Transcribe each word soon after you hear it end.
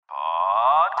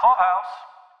Clubhouse.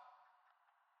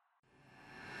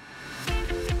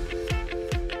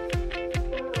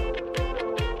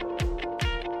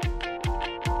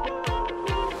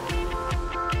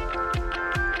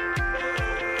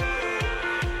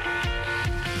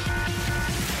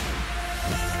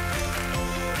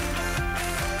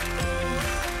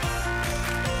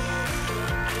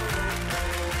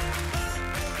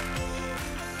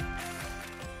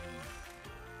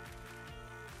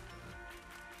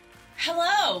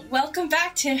 Hello, welcome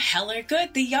back to Hell or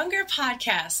Good, the Younger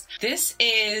podcast. This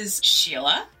is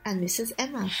Sheila. And this is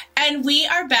Emma. And we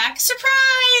are back.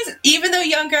 Surprise! Even though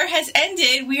Younger has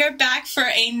ended, we are back for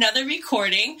another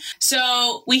recording.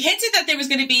 So we hinted that there was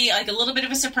going to be like a little bit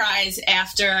of a surprise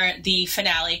after the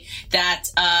finale, that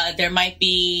there might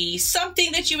be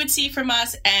something that you would see from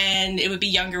us and it would be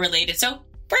Younger related. So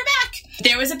we're back.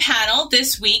 There was a panel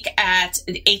this week at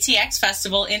the ATX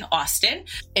Festival in Austin.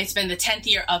 It's been the 10th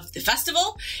year of the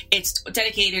festival. It's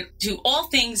dedicated to all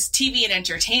things TV and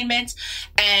entertainment.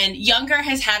 And Younger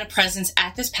has had a presence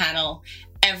at this panel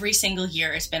every single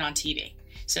year it's been on TV.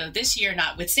 So this year,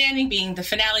 notwithstanding being the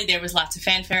finale, there was lots of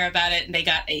fanfare about it, and they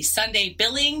got a Sunday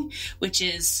billing, which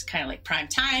is kind of like prime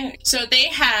time. So they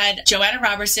had Joanna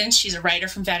Robertson. She's a writer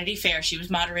from Vanity Fair. She was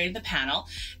moderating the panel,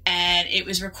 and it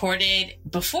was recorded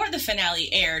before the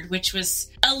finale aired, which was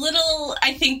a little,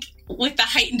 I think, with the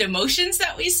heightened emotions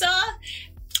that we saw.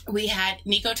 We had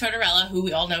Nico Tortorella, who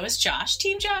we all know as Josh.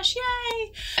 Team Josh,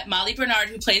 yay! Molly Bernard,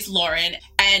 who plays Lauren,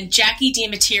 and Jackie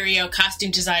DiMatterio, costume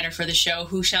designer for the show,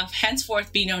 who shall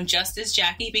henceforth be known just as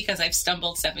Jackie because I've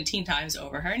stumbled 17 times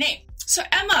over her name. So,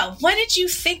 Emma, what did you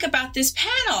think about this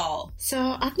panel?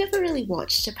 So, I've never really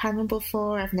watched a panel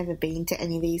before. I've never been to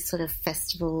any of these sort of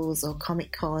festivals or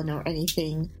Comic-Con or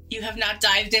anything. You have not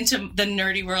dived into the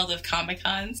nerdy world of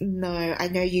Comic-Cons? No, I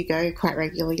know you go quite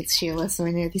regularly, Sheila, so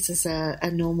I know this is a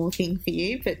normal thing for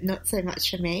you, but not so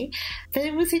much for me. But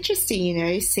it was interesting, you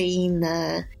know, seeing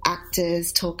the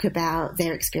actors talk about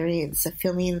their experience of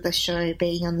filming the show,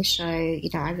 being on the show. You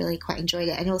know, I really quite enjoyed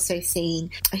it. And also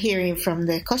hearing from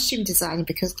the costume designer,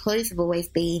 because clothes have always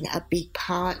been a big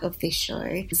part of this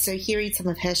show. So hearing some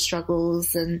of her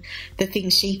struggles and the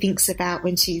things she thinks about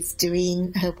when she's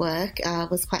doing her work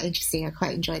was quite interesting. I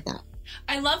quite enjoyed that.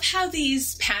 I love how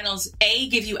these panels, A,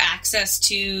 give you access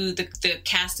to the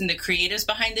cast and the creatives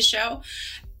behind the show,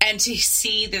 and to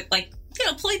see that, like, you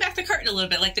know, pulling back the curtain a little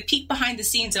bit, like the peek behind the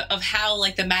scenes of how,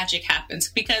 like, the magic happens,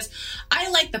 because I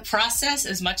like the process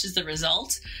as much as the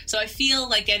result. So I feel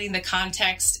like getting the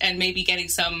context and maybe getting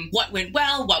some what went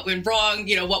well, what went wrong,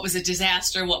 you know, what was a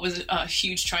disaster, what was a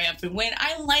huge triumphant win.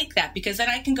 I like that because then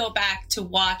I can go back to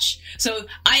watch. So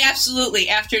I absolutely,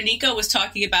 after Nico was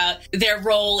talking about their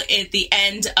role at the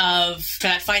end of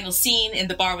that final scene in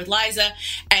the bar with Liza,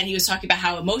 and he was talking about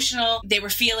how emotional they were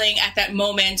feeling at that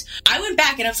moment, I went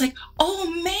back and I was like,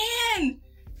 oh man,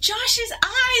 Josh's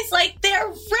eyes, like, they're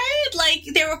red, like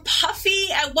they were puffy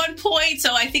at one point.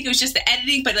 So I think it was just the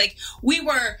editing, but like we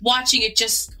were watching it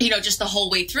just, you know, just the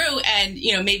whole way through, and,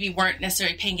 you know, maybe weren't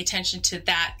necessarily paying attention to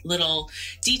that little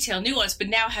detail nuance. But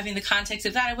now having the context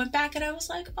of that, I went back and I was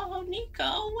like, oh, Nico,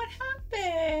 what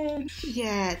happened?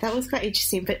 Yeah, that was quite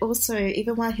interesting. But also,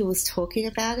 even while he was talking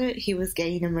about it, he was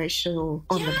getting emotional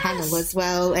on the panel as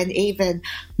well. And even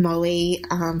Molly,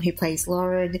 who plays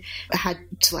Lauren, had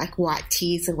to like wipe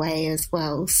tears away as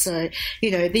well. So,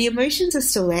 you know, the emotions are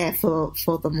still there for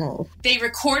them all. They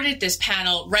recorded this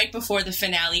panel right before the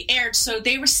finale aired, so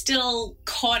they were still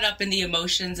caught up in the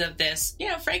emotions of this. You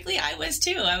know, frankly, I was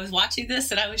too. I was watching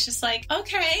this and I was just like,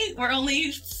 okay, we're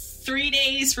only 3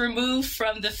 days removed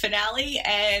from the finale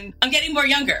and I'm getting more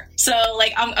Younger. So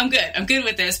like, I'm good. I'm good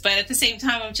with this. But at the same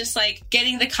time, I'm just like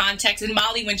getting the context. And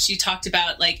Molly, when she talked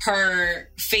about like her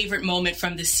favorite moment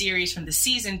from the series, from the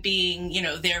season being, you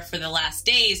know, there for the last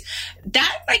days,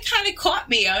 that like kind of caught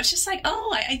me. I was just like,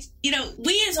 oh, I you know,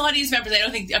 we as audience members, I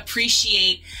don't think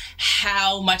appreciate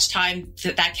how much time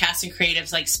that cast and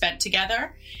creatives like spent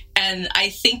together. And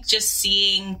I think just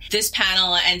seeing this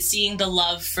panel and seeing the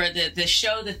love for the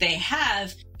show that they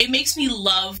have, it makes me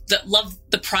love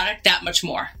the product that much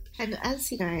more. And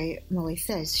as, you know, Molly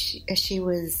says, she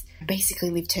was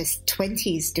basically lived her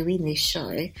 20s doing this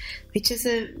show, which is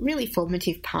a really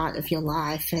formative part of your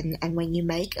life. And when you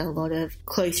make a lot of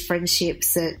close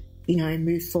friendships that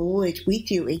move forward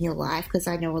with you in your life, because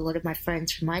I know a lot of my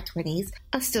friends from my 20s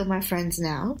are still my friends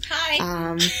now.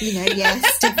 Hi.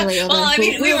 Yes, definitely. Well, I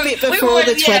mean, we were bit before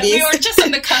the 20s. We were just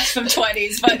on the cusp of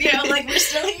 20s, but, we're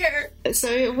still here. So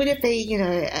it would have been,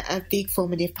 a big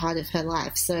formative part of her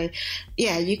life. So,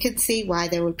 yeah, you can see why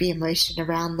there would be emotion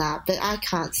around that. But I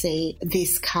can't see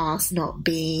this cast not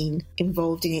being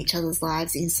involved in each other's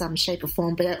lives in some shape or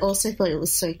form. But I also thought it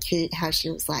was so cute how she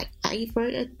was like, I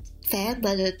wrote a fan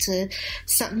letter to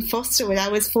Sutton Foster when I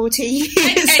was 14 years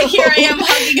and old. Here I am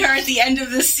hugging her at the end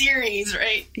of the series,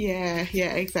 right? Yeah,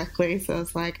 exactly. So I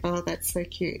was like, oh, that's so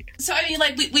cute. So, I mean,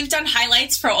 we've done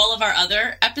highlights for all of our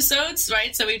other episodes,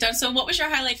 right? So what was your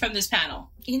highlight from this panel?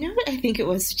 You know what I think it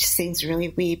was? It just seems really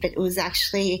weird, but it was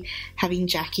actually having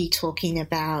Jackie talking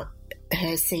about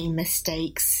her seeing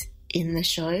mistakes in the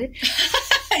show.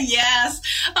 Yes.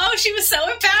 Oh, she was so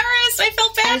embarrassed. I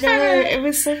felt bad for her. It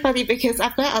was so funny because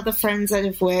I've got other friends that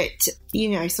have worked,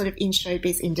 sort of in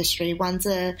showbiz industry. One's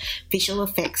a visual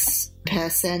effects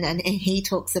person, and he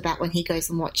talks about when he goes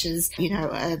and watches,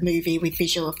 a movie with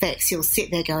visual effects, he'll sit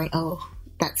there going, oh,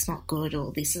 that's not good,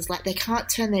 or this is like, they can't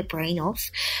turn their brain off.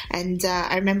 And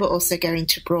I remember also going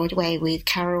to Broadway with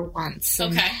Carol once.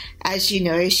 Okay. As you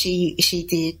know, she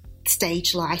did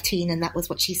stage lighting, and that was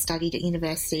what she studied at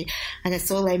university. And I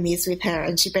saw Les Mis with her,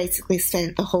 and she basically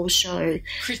spent the whole show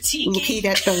critiquing, looking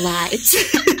at the lights.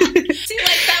 See,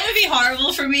 that would be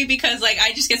horrible for me, because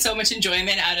I just get so much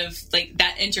enjoyment out of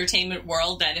that entertainment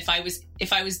world that if I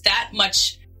was that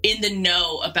much in the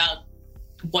know about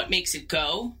what makes it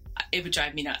go, it would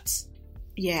drive me nuts.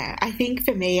 Yeah, I think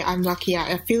for me, I'm lucky.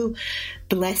 I feel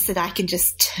blessed that I can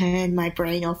just turn my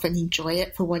brain off and enjoy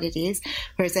it for what it is.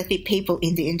 Whereas I think people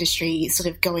in the industry sort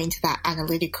of go into that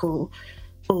analytical,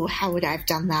 oh, how would I have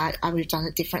done that? I would have done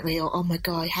it differently. Or, oh my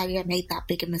God, how did I make that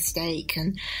big a mistake?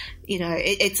 And,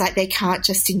 it's like they can't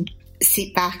just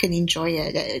sit back and enjoy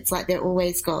it. It's like they've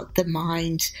always got the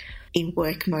mind in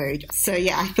work mode. So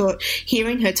yeah, I thought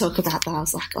hearing her talk about that, I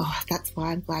was like, oh, that's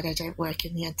why I'm glad I don't work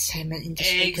in the entertainment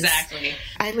industry. Exactly.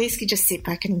 I at least could just sit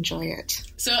back and enjoy it.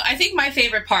 So I think my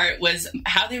favorite part was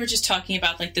how they were just talking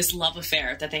about this love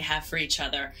affair that they have for each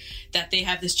other, that they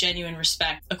have this genuine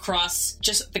respect across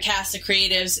just the cast of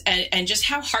creatives, and just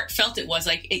how heartfelt it was.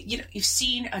 You've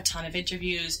seen a ton of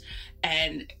interviews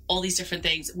and all these different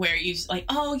things where you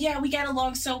oh yeah, we get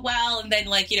along so well, and then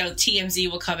TMZ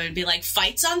will come in and be like,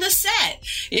 fights on the set.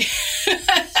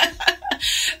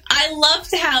 I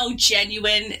loved how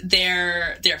genuine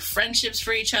their friendships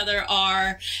for each other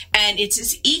are, and it's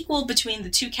as equal between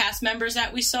the two cast members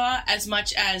that we saw as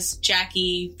much as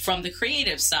Jackie from the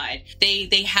creative side.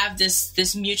 They have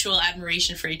this mutual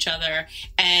admiration for each other,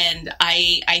 and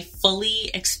I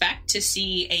fully expect to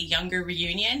see a younger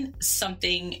reunion,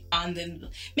 something on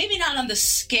maybe not on the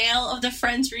scale of the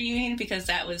Friends reunion, because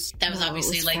that was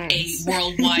obviously a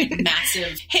worldwide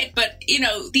massive hit, but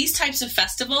these types of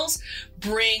festivals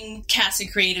bring cast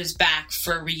and creatives back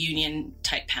for reunion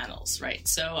type panels, right?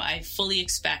 So I fully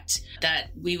expect that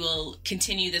we will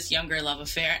continue this younger love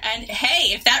affair, and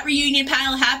hey, if that reunion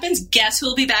panel happens, guess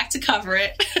who'll be back to cover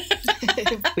it?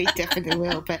 We definitely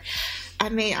will. But I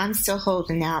mean, I'm still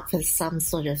holding out for some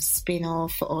sort of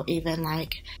spin-off, or even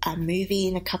a movie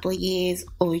in a couple of years,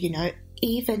 or,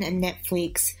 even a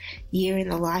Netflix year in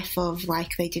the life of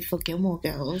they did for Gilmore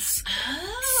Girls.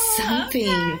 Oh, something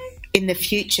okay. In the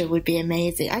future would be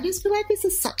amazing. I just feel like this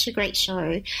is such a great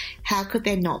show. How could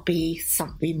there not be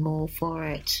something more for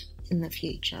it in the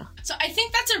future? So I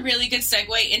think that's a really good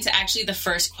segue into actually the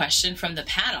first question from the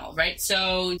panel, right?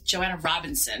 So Joanna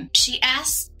Robinson, she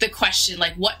asked the question,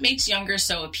 what makes Younger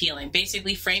so appealing?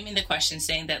 Basically framing the question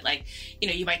saying that,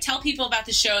 you might tell people about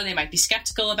the show, they might be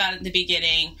skeptical about it in the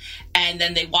beginning, and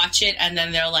then they watch it and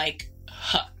then they're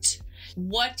hooked.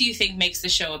 What do you think makes the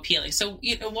show appealing? So,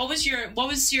 what was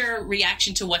your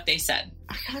reaction to what they said?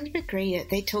 I kind of agree.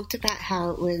 They talked about how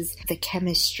it was the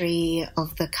chemistry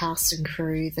of the cast and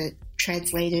crew that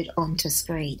translated onto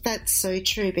screen. That's so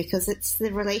true, because it's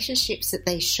the relationships that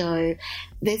they show.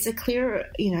 There's a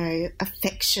clear,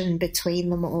 affection between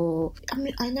them all. I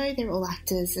mean, I know they're all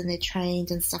actors and they're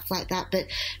trained and stuff like that, but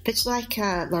like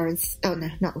Lawrence, oh no,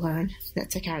 not Lauren,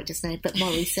 that's her character's name, but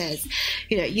Molly says,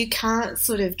 you can't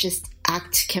sort of just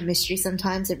act chemistry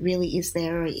sometimes. It really is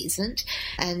there or it isn't.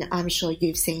 And I'm sure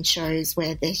you've seen shows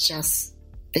where there's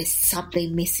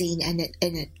something missing and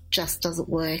it just doesn't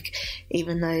work,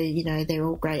 even though, you know, they're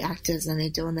all great actors and they're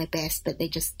doing their best, but they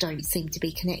just don't seem to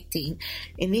be connecting.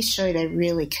 In this show, they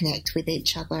really connect with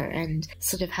each other and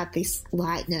sort of have this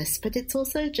lightness, but it's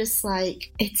also just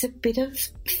like, it's a bit of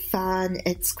fun,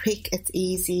 it's quick, it's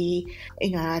easy.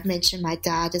 You know, I've mentioned my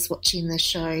dad is watching the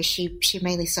show. She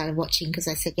mainly started watching because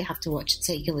I said you have to watch it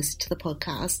so you can listen to the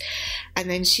podcast. And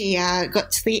then she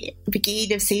got to the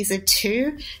beginning of season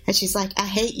 2 and she's like, I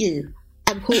hate you.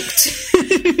 I'm hooked.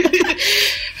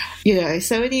 You know,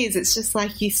 so it is. It's just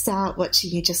like you start watching,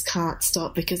 you just can't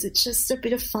stop because it's just a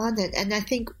bit of fun. And I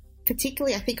think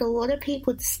particularly, I think a lot of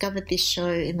people discovered this show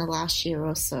in the last year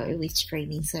or so with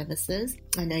streaming services.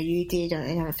 I know you did,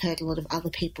 and I've heard a lot of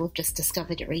other people have just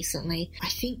discovered it recently. I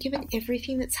think given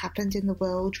everything that's happened in the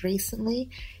world recently,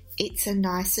 it's a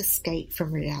nice escape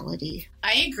from reality.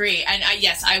 I agree. And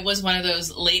yes, I was one of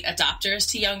those late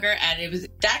adopters to Younger, and it was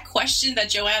that question that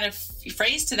Joanna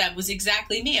phrased to them was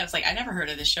exactly me. I was like, I never heard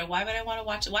of this show. Why would I want to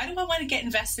watch it? Why do I want to get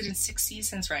invested in 6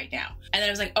 seasons right now? And then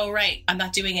I was like, oh, right, I'm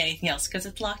not doing anything else because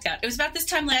it's locked out. It was about this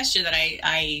time last year that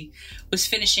I was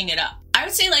finishing it up. I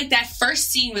would say like that first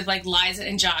scene with like Liza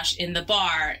and Josh in the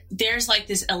bar, there's like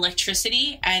this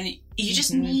electricity and you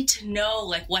just need to know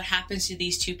like what happens to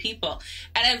these two people.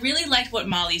 And I really liked what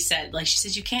Molly said. Like she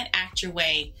says, you can't act your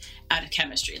way out of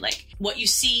chemistry. Like what you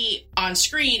see on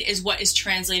screen is what is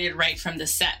translated right from the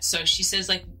set. So she says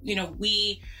like, you know,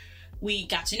 we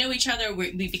got to know each other,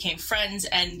 we became friends,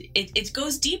 and it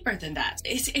goes deeper than that.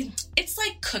 It's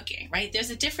like cooking, right? There's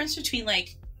a difference between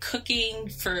like cooking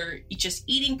for just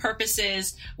eating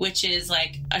purposes, which is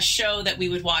like a show that we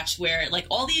would watch where like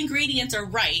all the ingredients are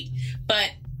right, but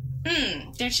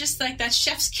there's just like that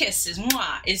chef's kiss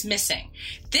is missing.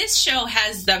 This show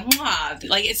has the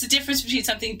like it's the difference between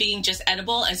something being just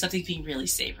edible and something being really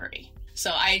savory.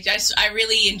 So I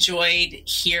really enjoyed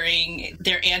hearing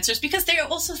their answers because their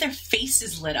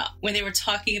faces lit up when they were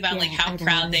talking about like how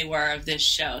proud they were of this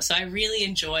show. So I really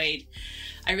enjoyed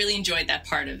that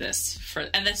part of this.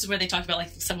 And this is where they talked about like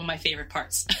some of my favorite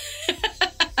parts.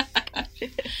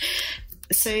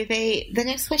 So the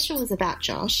next question was about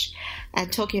Josh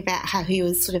and talking about how he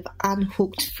was sort of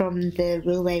unhooked from the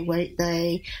will they, won't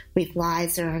they with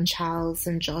Liza and Charles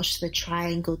and Josh. The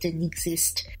triangle didn't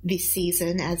exist this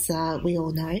season, as we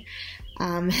all know.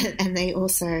 And they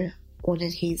also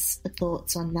wanted his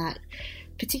thoughts on that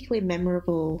particularly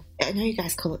memorable, I know you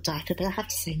guys call it diaper, but I have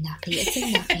to say nappy. It's a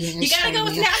nappy in You gotta go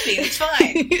with nappy, it's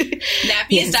fine.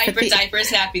 Nappy is diaper, diaper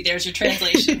is nappy. There's your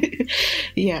translation.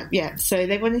 Yeah. So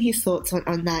they wanted his thoughts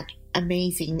on that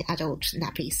amazing adult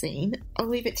nappy scene. I'll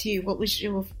leave it to you. What was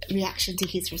your reaction to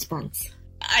his response?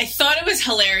 I thought it was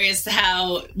hilarious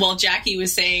how, well, Jackie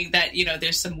was saying that, you know,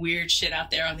 there's some weird shit out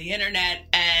there on the internet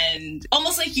and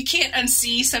almost like you can't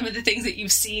unsee some of the things that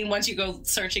you've seen once you go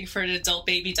searching for an adult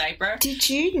baby diaper. Did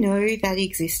you know that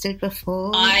existed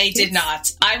before? I did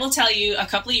not. I will tell you, a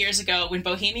couple of years ago when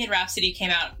Bohemian Rhapsody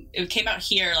came out, it came out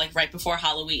here like right before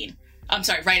Halloween. I'm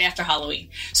sorry, right after Halloween.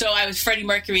 So I was Freddie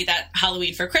Mercury that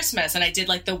Halloween for Christmas, and I did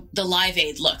like the Live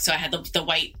Aid look. So I had the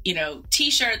white, you know,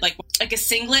 t-shirt, like a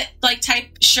singlet like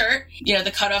type shirt, you know,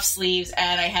 the cutoff sleeves,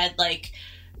 and I had like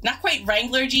not quite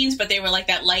Wrangler jeans, but they were like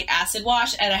that light acid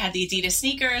wash, and I had the Adidas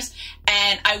sneakers,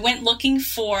 and I went looking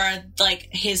for like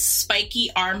his spiky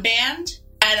armband.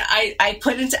 And I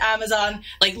put into Amazon,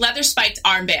 like, leather spiked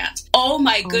armband. Oh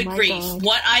my grief. God.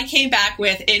 What I came back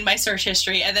with in my search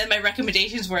history. And then my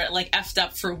recommendations were, like, effed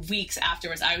up for weeks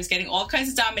afterwards. I was getting all kinds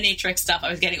of dominatrix stuff.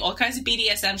 I was getting all kinds of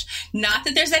BDSM. Not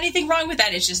that there's anything wrong with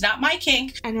that. It's just not my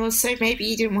kink. And also, maybe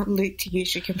you didn't want Luke to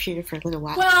use your computer for a little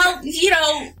while. Well, you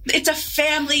know, it's a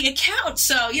family account.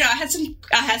 So, you know, I had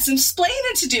some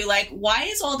splaining to do. Like, why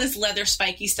is all this leather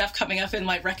spiky stuff coming up in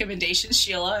my recommendations,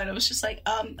 Sheila? And it was just like,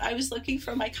 I was looking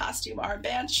for my costume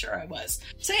armband. Sure, I was.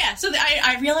 So yeah, so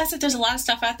I realized that there's a lot of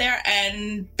stuff out there,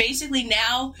 and basically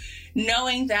now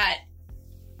knowing that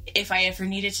if I ever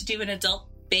needed to do an adult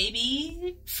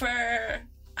baby for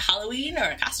Halloween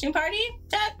or a costume party,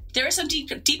 that there is some deep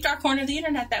dark corner of the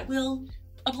internet that will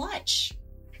oblige.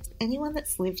 Anyone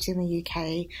that's lived in the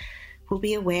UK will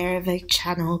be aware of a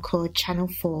channel called Channel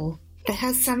 4 that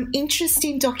has some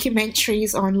interesting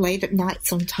documentaries on late at night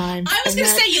sometimes. I was going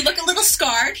to say, you look a little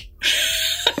scarred.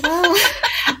 Well,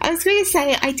 I was going to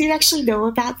say, I did actually know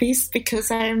about this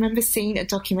because I remember seeing a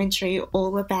documentary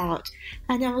all about,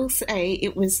 and I will say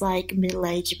it was like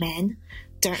middle-aged men.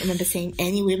 Don't remember seeing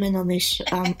any women on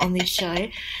this show.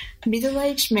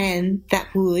 Middle-aged men that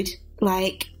would,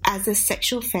 like, as a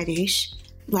sexual fetish,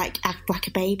 like, act like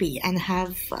a baby and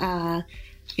have...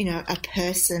 you know, a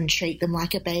person treat them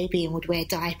like a baby and would wear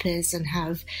diapers and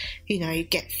have, you know,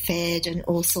 get fed and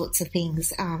all sorts of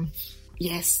things.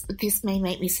 yes, this may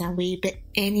make me sound weird, but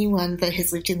anyone that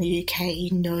has lived in the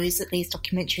UK knows that these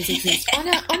documentaries exist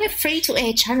on a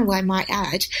free-to-air channel, I might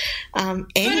add.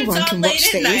 Anyone can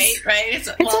watch these. Night, right? It's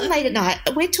on late at night.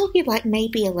 We're talking like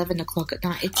maybe 11 o'clock at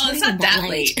night. It's not that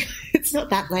late. It's not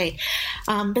that late.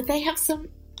 But they have some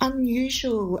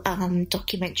unusual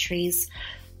documentaries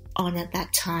on at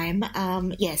that time.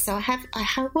 So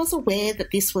I was aware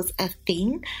that this was a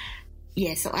thing.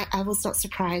 Yeah, so I was not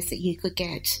surprised that you could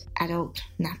get adult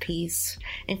nappies.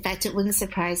 In fact, it wouldn't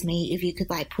surprise me if you could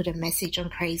like put a message on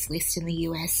Craigslist in the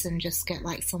US and just get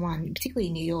like someone, particularly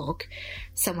in New York,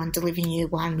 someone delivering you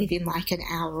one within like an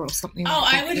hour or something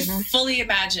like that. I would fully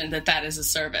imagine that is a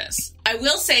service. I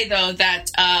will say though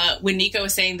that when Nico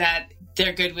was saying that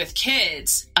they're good with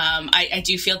kids, I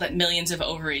do feel that Millions of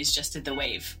Ovaries just did the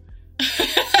wave.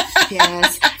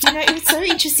 Yes. It was so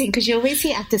interesting because you always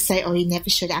hear actors say, you never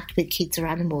should act with kids or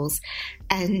animals.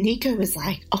 And Nico was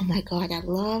like, oh my God, I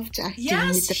loved acting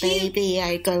with the baby.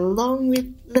 I go along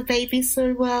with the baby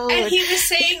so well. And he was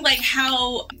saying like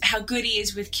how good he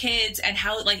is with kids and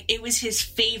how like it was his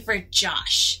favorite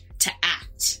Josh to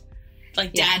act.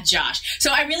 Like Dad Josh.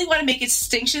 So I really want to make a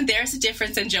distinction. There's a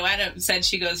difference. And Joanna said,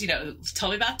 she goes, tell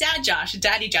me about Dad Josh and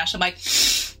Daddy Josh. I'm like,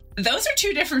 those are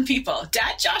two different people.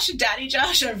 Dad Josh and Daddy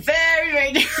Josh are very,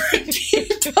 very different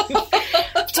people.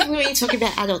 Particularly when you're talking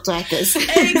about adult diapers.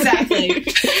 Exactly.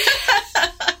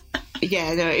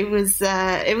 Yeah, no, it was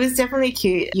definitely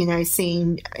cute,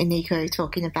 seeing Nico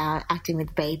talking about acting with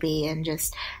the baby and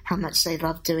just how much they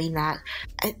love doing that.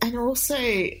 And also,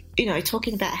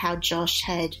 talking about how Josh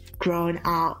had grown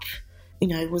up,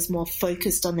 was more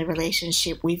focused on the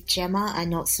relationship with Gemma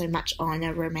and not so much on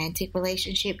a romantic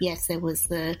relationship. Yes, there was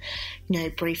the,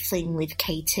 brief fling with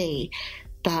KT,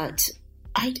 but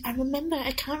I remember,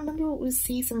 I can't remember what was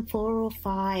season 4 or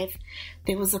 5.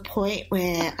 There was a point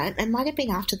where it might have been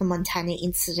after the Montana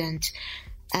incident,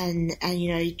 and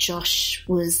Josh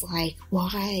was like,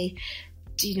 why?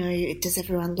 Does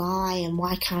everyone lie, and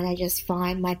why can't I just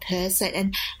find my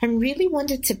person? And really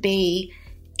wanted to be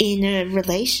in a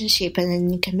relationship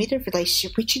and a committed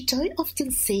relationship, which you don't often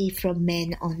see from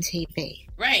men on TV.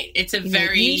 Right. It's a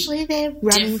very usually they're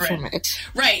running from it.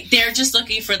 Right. They're just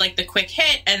looking for like the quick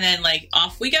hit and then like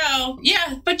off we go.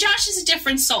 Yeah. But Josh is a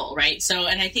different soul, right? So,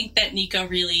 and I think that Nico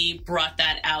really brought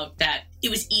that out, that it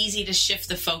was easy to shift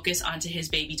the focus onto his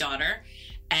baby daughter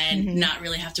and not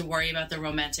really have to worry about the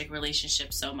romantic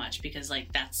relationship so much because like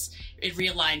it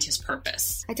realigned his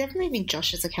purpose. I definitely think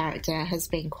Josh as a character has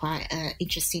been quite an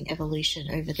interesting evolution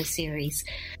over the series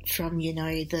from,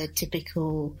 the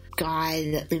typical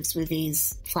guy that lives with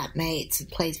his flatmates and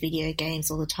plays video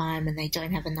games all the time and they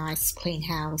don't have a nice clean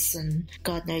house and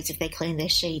God knows if they clean their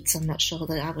sheets. I'm not sure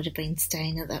that I would have been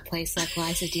staying at that place like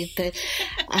Liza did, but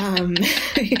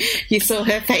you saw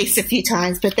her face a few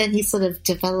times, but then he sort of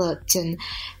developed and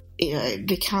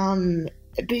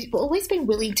always been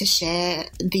willing to share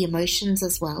the emotions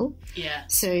as well. Yeah.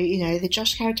 So, the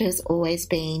Josh character has always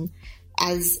been,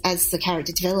 as the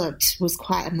character developed, was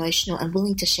quite emotional and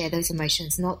willing to share those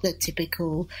emotions, not the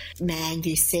typical man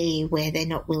you see where they're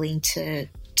not willing to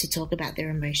talk about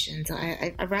their emotions.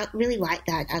 I really like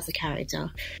that as a character.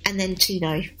 And then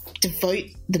to, devote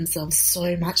themselves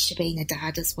so much to being a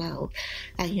dad as well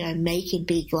and, making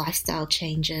big lifestyle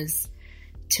changes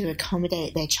to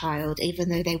accommodate their child, even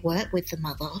though they weren't with the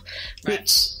mother, right.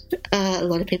 Which a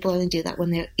lot of people only do that when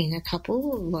they're in a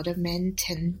couple. A lot of men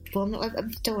tend, I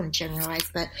don't want to generalize,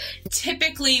 but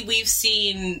typically we've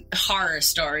seen horror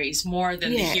stories more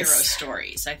than the hero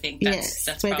stories. I think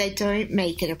that's where they don't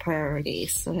make it a priority.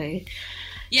 So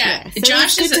yeah, so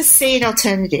Josh it's good to see an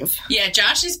alternative. Yeah,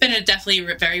 Josh has been a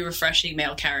definitely very refreshing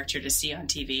male character to see on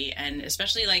TV, and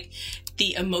especially like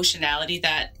the emotionality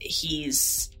that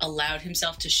he's allowed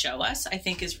himself to show us, I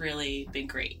think has really been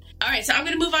great. All right, so I'm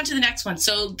going to move on to the next one.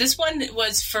 So this one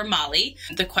was for Molly.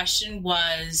 The question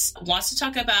wants to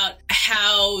talk about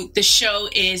how the show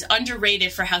is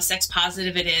underrated for how sex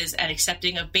positive it is and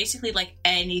accepting of basically like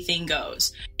anything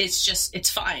goes.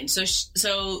 It's fine.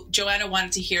 So Joanna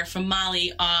wanted to hear from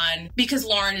Molly on, because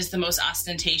Lauren is the most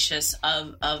ostentatious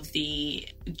of the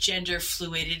gender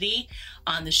fluidity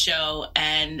on the show,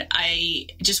 and I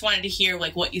just wanted to hear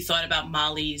like what you thought about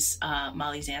Molly's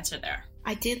answer there.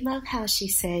 I did love how she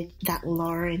said that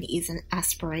Lauren is an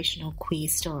aspirational queer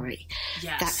story.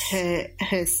 Yes. That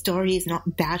her story is not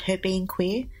about her being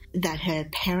queer, that her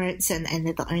parents, and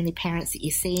they're the only parents that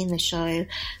you see in the show,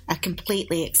 are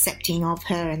completely accepting of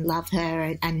her and love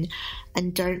her and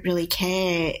don't really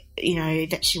care,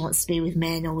 that she wants to be with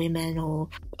men or women or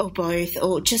both,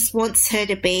 or just wants her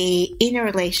to be in a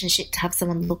relationship to have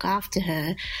someone look after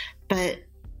her. But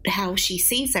how she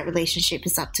sees that relationship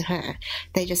is up to her.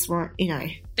 They just want,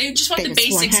 they just want the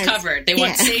basics covered. They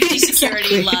want safety,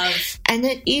 security, exactly. love. And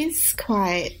it is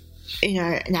quite,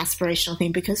 an aspirational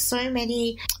thing, because so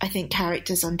many, I think,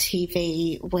 characters on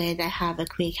TV where they have a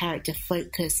queer character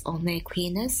focus on their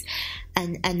queerness.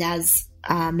 And as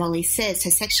Molly says,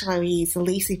 her sexuality is the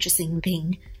least interesting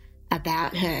thing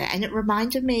about her. And it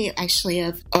reminded me actually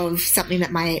of something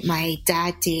that my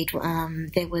dad did.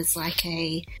 There was like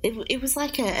it was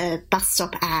like a bus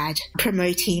stop ad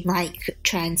promoting like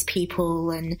trans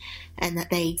people and that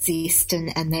they exist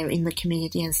and they're in the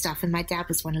community and stuff. And my dad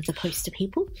was one of the poster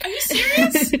people. Are you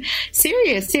serious?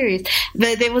 Serious.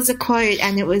 But there was a quote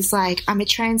and it was like, I'm a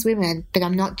trans woman, but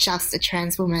I'm not just a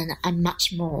trans woman. I'm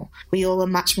much more. We all are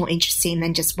much more interesting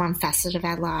than just one facet of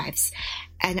our lives.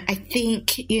 And I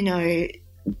think,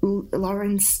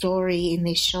 Lauren's story in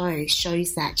this show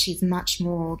shows that she's much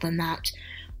more than that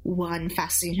one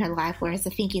facet in her life, whereas I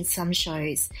think in some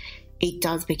shows it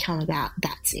does become about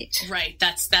that's it. Right.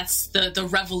 That's the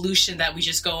revolution that we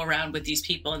just go around with these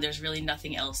people and there's really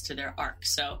nothing else to their arc.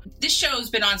 So this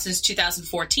show's been on since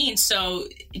 2014. So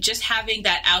just having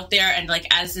that out there and like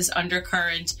as this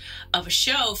undercurrent of a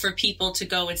show for people to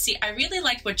go and see. I really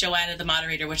liked what Joanna, the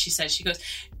moderator, what she said. She goes,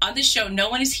 on this show, no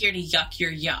one is here to yuck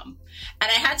your yum. And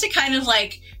I had to kind of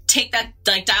like take that,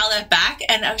 like dial that back.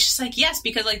 And I was just like, yes,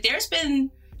 because like there's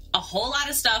been a whole lot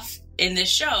of stuff in this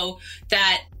show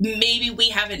that maybe we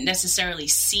haven't necessarily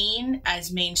seen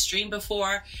as mainstream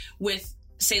before with,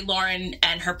 say, Lauren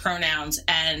and her pronouns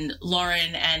and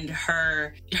Lauren and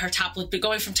her topless,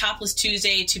 going from Topless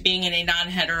Tuesday to being in a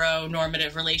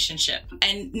non-heteronormative relationship.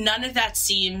 And none of that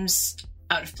seems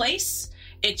out of place.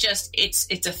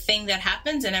 It's a thing that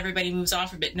happens and everybody moves on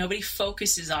from it. Nobody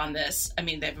focuses on this. I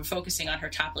mean, they've been focusing on her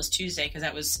Topless Tuesday because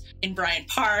that was in Bryant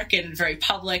Park and very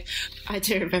public. I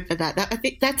do remember that. I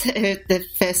think that's the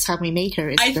first time we meet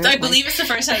her. I believe it's the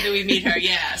first time that we meet her,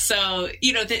 yeah. So,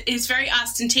 it's very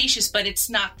ostentatious, but it's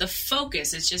not the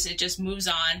focus. It just moves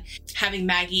on. Having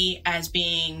Maggie as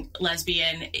being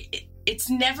lesbian, it's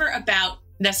never about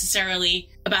necessarily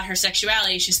about her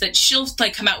sexuality. It's just that she'll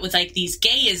like come out with like these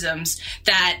gayisms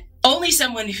that only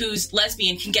someone who's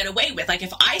lesbian can get away with. Like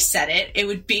if I said it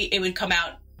would come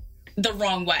out the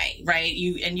wrong way, right?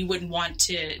 You wouldn't want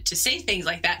to say things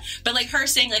like that. But like her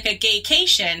saying like a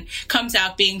gaycation comes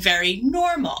out being very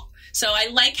normal. So I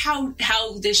like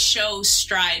how this show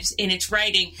strives in its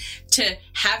writing to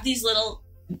have these little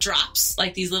drops,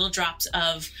 like these little drops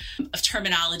of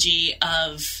terminology,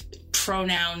 of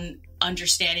pronoun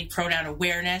understanding, pronoun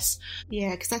awareness.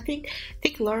 Yeah, because I think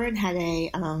Lauren had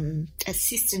a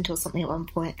assistant or something at one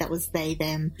point that was they,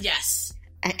 them. Yes.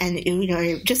 And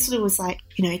just sort of was like,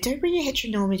 don't bring a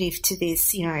heteronormative to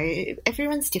this,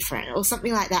 everyone's different or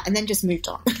something like that, and then just moved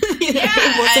on.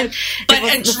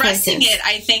 But addressing it,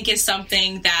 I think, is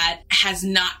something that has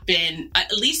not been,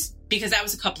 at least because that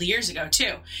was a couple of years ago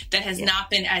too, that has not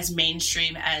been as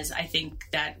mainstream as I think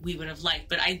that we would have liked.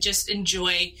 But I just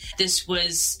enjoy this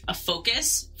was a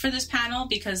focus for this panel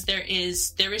because there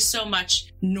is so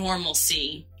much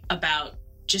normalcy about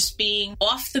just being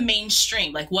off the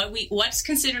mainstream, like what's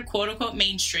considered quote unquote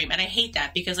mainstream. And I hate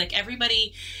that because like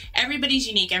everybody's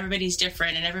unique, everybody's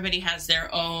different, and everybody has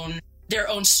their own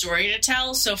story to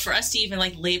tell. So for us to even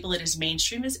like label it as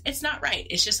mainstream it's not right.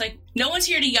 It's just like no one's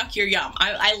here to yuck your yum.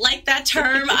 I like that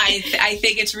term. I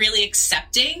think it's really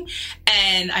accepting,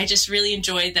 and I just really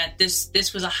enjoyed that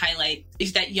this was a highlight.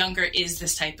 If that Younger is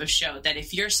this type of show, that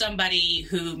if you're somebody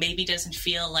who maybe doesn't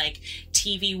feel like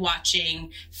TV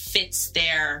watching fits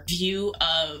their view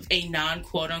of a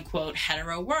non-quote unquote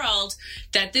hetero world,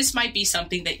 that this might be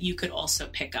something that you could also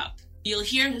pick up. You'll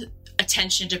hear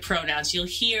attention to pronouns. You'll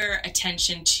hear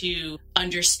attention to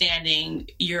understanding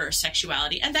your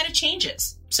sexuality and that it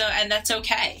changes. So, and that's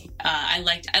okay. I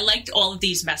liked all of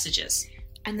these messages.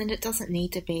 And then it doesn't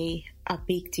need to be a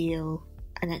big deal,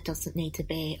 and it doesn't need to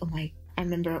be, I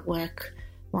remember at work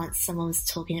once someone was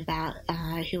talking about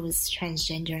who was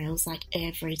transgender, and it was like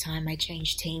every time I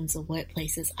change teams or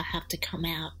workplaces, I have to come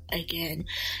out again.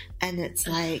 And it's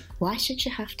like, why should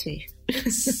you have to?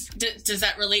 Does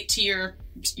that relate to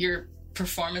your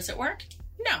performance at work?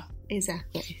 No.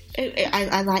 Exactly.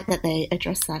 I like that they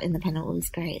addressed that in the panel. It was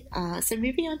great. So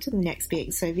moving on to the next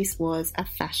bit. So this was a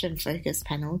fashion-focused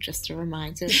panel, just a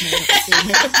reminder.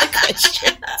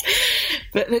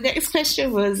 But the next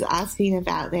question was asking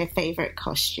about their favourite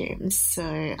costumes. So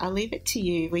I'll leave it to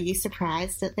you. Were you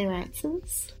surprised at their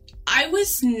answers? I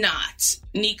was not.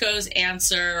 Nico's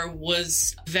answer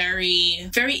was very,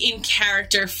 very in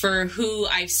character for who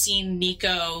I've seen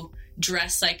Nico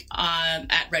dress like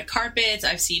at red carpets.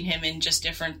 I've seen him in just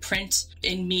different print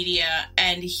in media,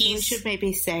 and we should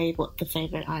maybe say what the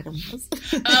favorite item was.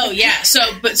 Oh yeah,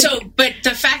 but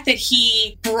the fact that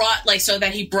he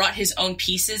brought his own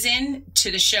pieces in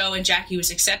to the show, and Jackie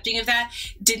was accepting of that,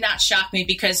 did not shock me,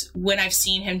 because when I've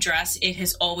seen him dress, it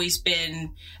has always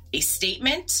been a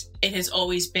statement. It has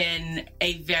always been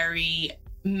a very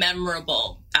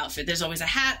memorable outfit. There's always a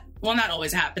hat. Well, not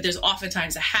always a hat, but there's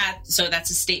oftentimes a hat, so that's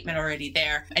a statement already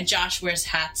there. And Josh wears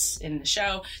hats in the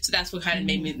show, so that's what kind of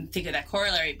made me think of that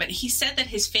corollary. But he said that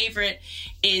his favorite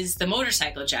is the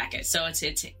motorcycle jacket, so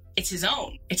it's his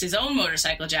own. It's his own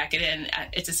motorcycle jacket, and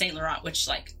it's a Saint Laurent, which,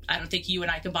 like, I don't think you and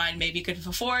I combined maybe could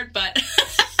afford, but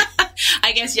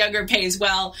I guess younger pays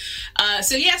well.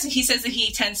 So he says that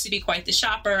he tends to be quite the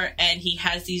shopper, and he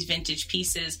has these vintage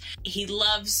pieces. He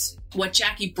loves what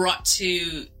Jackie brought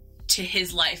to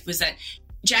his life, was that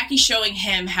Jackie showing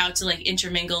him how to like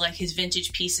intermingle like his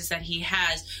vintage pieces that he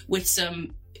has with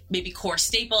some maybe core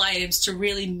staple items to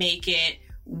really make it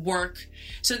work.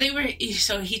 So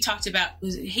he talked about,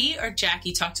 was it he or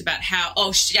Jackie talked about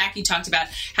Jackie talked about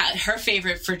how her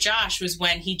favorite for Josh was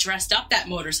when he dressed up that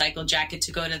motorcycle jacket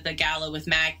to go to the gala with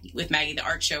Maggie, the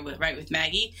art show with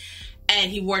Maggie. And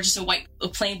he wore just a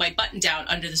plain white button down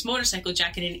under this motorcycle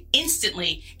jacket, and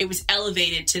instantly it was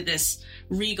elevated to this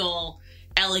regal,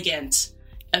 elegant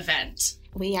event.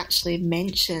 We actually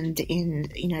mentioned in,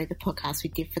 the podcast we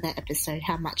did for that episode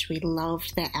how much we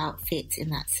loved their outfits in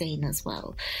that scene as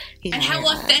well. And how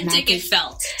authentic it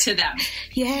felt to them.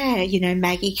 Yeah,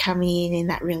 Maggie coming in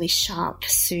that really sharp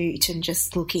suit and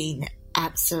just looking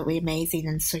absolutely amazing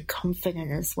and so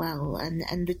confident as well,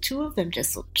 and the two of them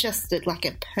just looked like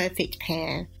a perfect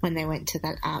pair when they went to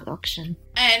that art auction.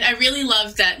 And I really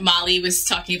loved that Molly was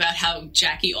talking about how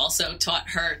Jackie also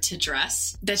taught her to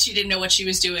dress, that she didn't know what she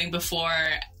was doing before,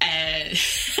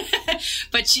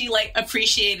 but she like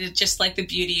appreciated just like the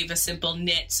beauty of a simple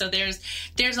knit. So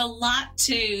there's a lot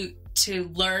to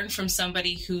learn from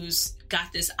somebody who's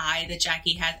got this eye that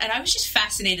Jackie has. And I was just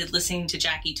fascinated listening to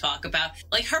Jackie talk about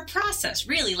like her process,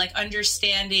 really like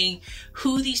understanding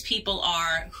who these people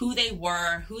are, who they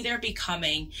were, who they're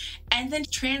becoming, and then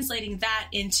translating that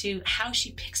into how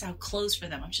she picks out clothes for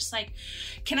them. I'm just like,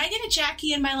 can I get a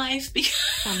Jackie in my life?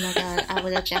 Oh my God, I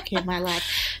would have Jackie in my life.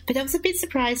 But I was a bit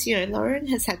surprised, Lauren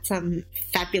has had some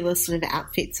fabulous sort of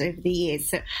outfits over the years.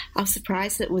 So I was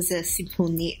surprised that it was a simple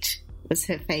knit was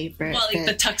her favorite. Well, like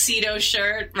the tuxedo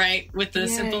shirt, right, with the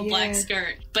simple black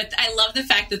skirt. But I love the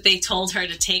fact that they told her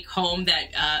to take home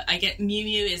that, I get Miu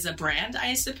Miu is a brand,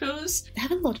 I suppose. They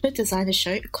have a lot of designer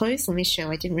clothes on this show.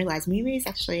 I didn't realize Miu Miu is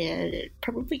actually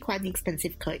probably quite an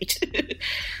expensive coat.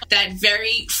 That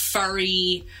very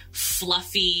furry,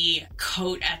 fluffy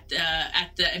coat at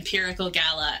the Empirical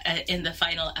Gala in the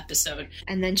final episode.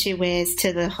 And then she wears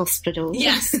to the hospital.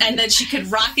 Yes, and then she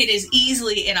could rock it as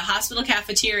easily in a hospital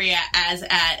cafeteria as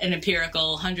at an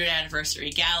Empirical 100th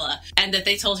anniversary gala, and that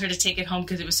they told her to take it home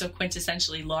because it was so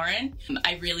quintessentially Lauren.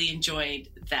 I really enjoyed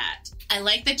that. I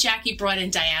like that Jackie brought in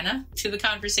Diana to the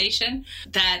conversation,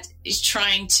 that is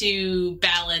trying to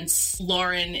balance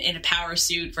Lauren in a power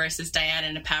suit versus Diana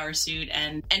in a power suit,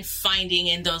 and finding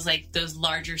in those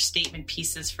larger statement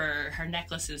pieces for her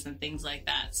necklaces and things like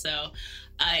that. So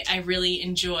I really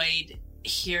enjoyed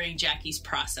hearing Jackie's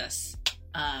process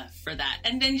for that,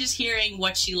 and then just hearing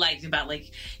what she liked about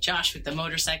like Josh with the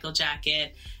motorcycle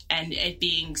jacket and it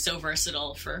being so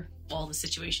versatile for all the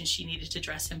situations she needed to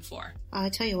dress him for. I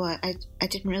tell you what, I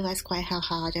didn't realize quite how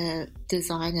hard a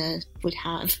designer would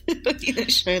have in a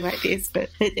show like this, but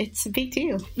it's a big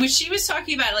deal. When she was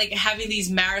talking about like having these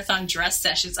marathon dress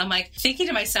sessions, I'm like thinking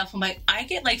to myself, I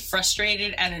get like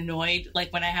frustrated and annoyed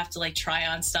like when I have to like try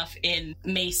on stuff in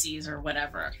Macy's or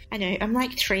whatever. I know, I'm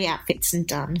like 3 outfits and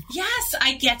done. Yes,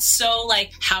 I get so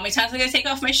like, how many times am I going to take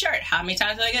off my shirt? How many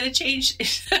times am I going to change?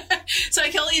 So I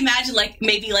can only imagine like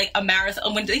maybe like a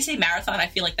marathon. When they say marathon, I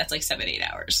feel like that's like 7-8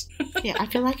 hours. Yeah, I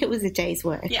feel like it was a day's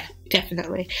work. Yeah,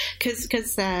 definitely.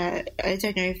 Because I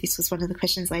don't know if this was one of the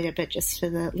questions later, but just for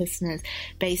the listeners,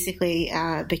 basically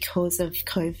because of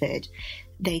COVID,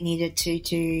 they needed to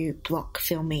do block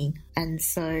filming, and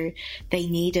so they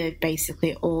needed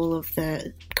basically all of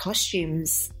the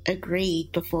costumes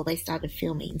agreed before they started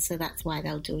filming. So that's why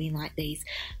they were doing like these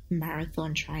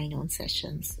marathon try-on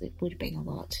sessions. It would have been a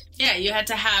lot. Yeah, you had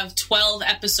to have 12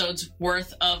 episodes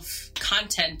worth of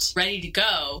content ready to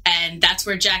go, and that's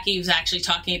where Jackie was actually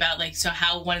talking about like, so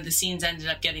how one of the scenes ended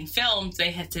up getting filmed.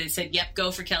 They said, yep,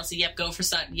 go for Kelsey, yep, go for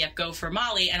Sutton, yep, go for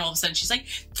Molly, and all of a sudden she's like,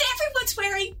 everyone's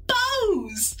wearing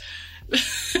bows.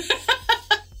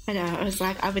 I know, I was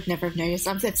like, I would never have noticed.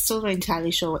 I'm still not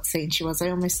entirely sure what scene she was. I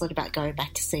almost thought about going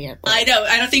back to see it. I know.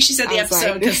 I don't think she said the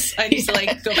episode because I need to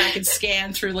Yeah. go back and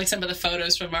scan through some of the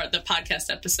photos from the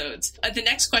podcast episodes. The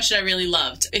next question I really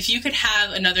loved. If you could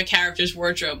have another character's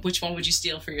wardrobe, which one would you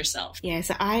steal for yourself? Yeah,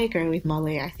 so I agree with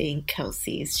Molly. I think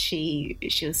Kelsey's, she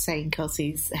was saying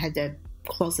Kelsey's had a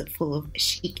closet full of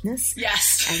chicness.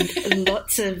 Yes. And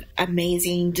lots of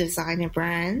amazing designer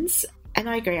brands. And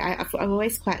I agree. I've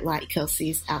always quite liked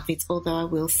Kelsey's outfits, although I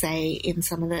will say in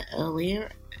some of the earlier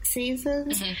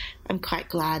seasons, I'm quite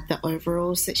glad the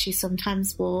overalls that she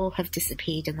sometimes wore have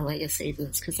disappeared in the later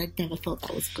seasons because I never thought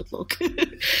that was a good look.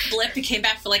 Blip, it came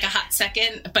back for a hot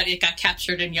second, but it got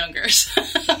captured in Youngers.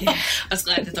 Yeah. I was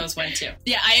glad that those went too.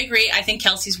 Yeah, I agree. I think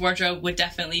Kelsey's wardrobe would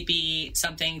definitely be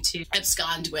something to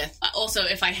abscond with. Also,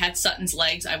 if I had Sutton's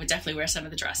legs, I would definitely wear some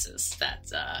of the dresses that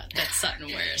Sutton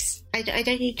wears. I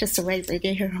don't need just the legs, I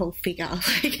need her whole figure.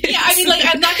 Yeah, I mean,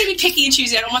 I'm not going to be picky and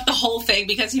choosy. I don't want the whole thing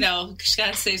because, she's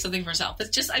got to save something for herself.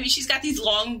 It's just, she's got these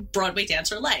long Broadway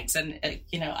dancer legs and, I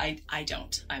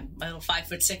don't. I'm a little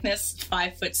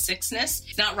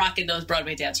 5'6"ness, not rocking those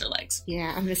Broadway dancer legs.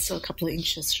 Yeah, I'm still a couple of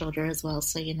inches shorter as well,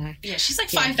 so Yeah, she's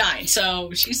 5'9",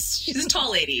 so she's a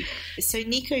tall lady. So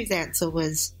Nico's answer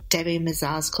was Debbie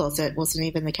Mazar's closet. Wasn't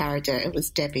even the character, it was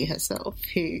Debbie herself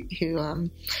who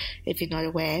if you're not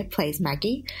aware, plays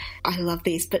Maggie. I love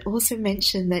this, but also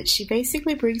mentioned that she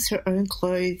basically brings her own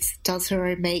clothes, does her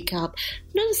own makeup.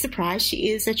 Not a surprise, she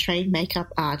is a trained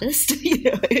makeup artist.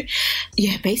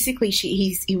 Yeah, basically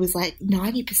he was like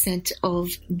 90% of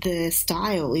the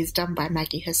style is done by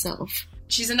Maggie herself.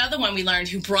 She's another one we learned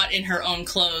who brought in her own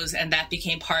clothes, and that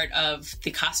became part of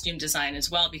the costume design as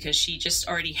well because she just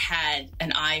already had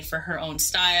an eye for her own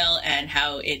style and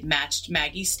how it matched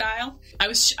Maggie's style. I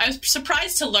was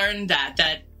surprised to learn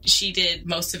that she did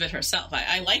most of it herself.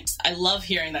 I love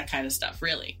hearing that kind of stuff,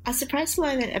 really. I was surprised to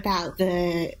learn about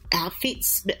the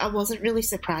outfits, but I wasn't really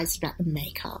surprised about the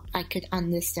makeup. I could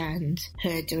understand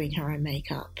her doing her own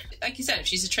makeup. Like you said, if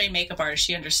she's a trained makeup artist,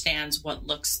 she understands what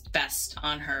looks best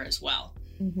on her as well.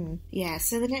 Mm-hmm. Yeah,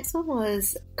 so the next one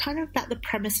was kind of about the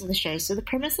premise of the show. So the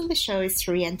premise of the show is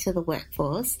to re-enter the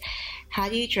workforce. How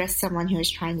do you dress someone who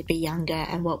is trying to be younger,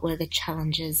 and what were the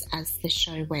challenges as the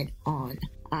show went on?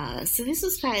 So this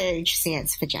was quite an interesting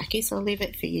answer for Jackie, so I'll leave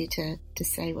it for you to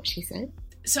say what she said.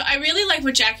 So I really like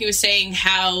what Jackie was saying,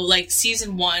 how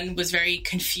season 1 was very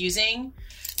confusing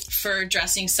for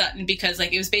dressing Sutton because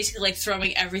it was basically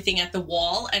throwing everything at the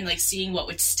wall and seeing what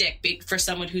would stick for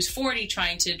someone who's 40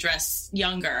 trying to dress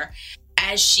younger.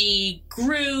 As she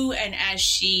grew and as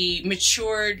she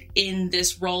matured in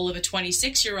this role of a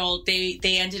 26-year-old, they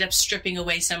ended up stripping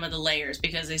away some of the layers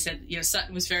because they said,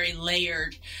 Sutton was very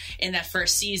layered in that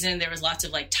first season. There was lots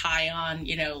of tie-on,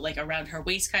 around her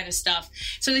waist kind of stuff.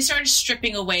 So they started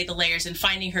stripping away the layers and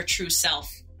finding her true self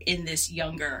in this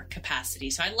younger capacity.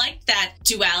 So I liked that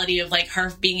duality of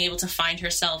her being able to find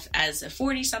herself as a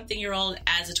 40-something-year-old,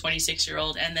 as a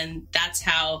 26-year-old, and then that's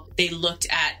how they looked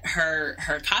at her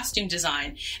costume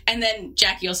design. And then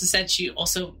Jackie also said she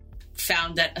also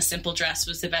found that a simple dress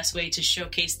was the best way to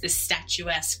showcase this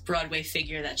statuesque Broadway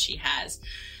figure that she has.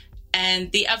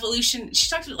 And the evolution, she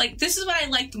talked about, this is what I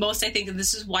liked most, I think, and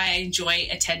this is why I enjoy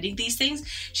attending these things.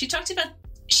 She talked about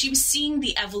she was seeing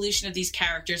the evolution of these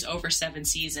characters over 7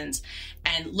 seasons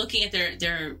and looking at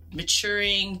their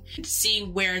maturing,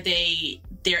 seeing where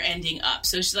they're ending up.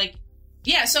 So she's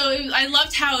so I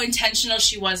loved how intentional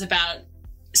she was about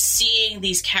seeing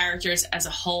these characters as a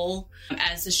whole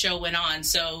as the show went on.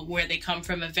 So where they come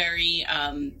from a very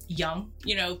young,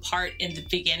 part in the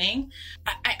beginning.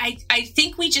 I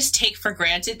think we just take for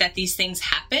granted that these things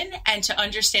happen, and to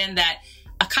understand that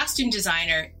a costume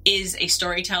designer is a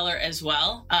storyteller as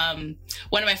well.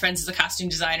 One of my friends is a costume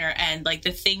designer, and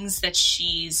the things that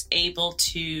she's able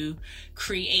to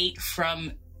create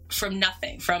from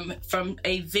nothing, from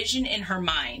a vision in her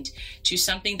mind to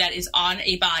something that is on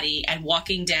a body and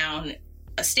walking down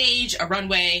a stage, a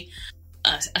runway,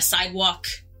 a sidewalk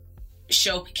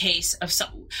showcase of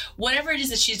whatever it is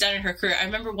that she's done in her career. I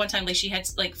remember one time she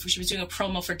was doing a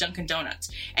promo for Dunkin' Donuts,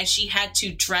 and she had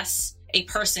to dress a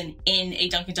person in a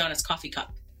Dunkin' Donuts coffee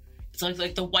cup. It's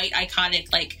like the white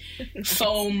iconic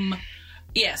foam.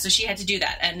 Yeah, so she had to do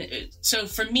that. And so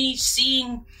for me,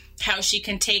 seeing how she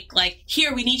can take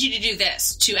here, we need you to do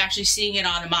this, to actually seeing it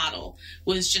on a model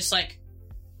was just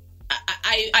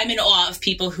I'm in awe of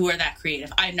people who are that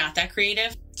creative. I'm not that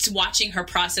creative. It's watching her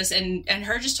process and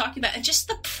her just talking about, and just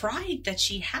the pride that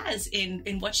she has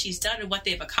in what she's done and what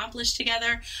they've accomplished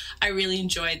together. I really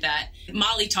enjoyed that.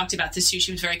 Molly talked about this too.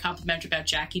 She was very complimentary about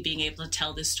Jackie being able to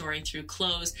tell this story through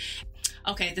clothes.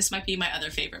 okay, this might be my other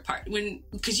favorite part.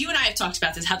 Because you and I have talked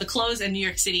about this, how the clothes in New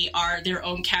York City are their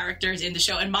own characters in the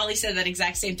show. And Molly said that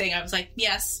exact same thing. I was like,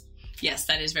 yes,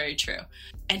 that is very true.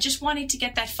 And just wanting to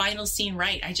get that final scene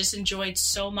right. I just enjoyed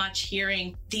so much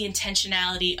hearing the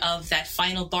intentionality of that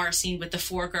final bar scene with the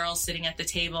 4 girls sitting at the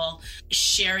table,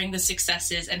 sharing the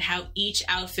successes, and how each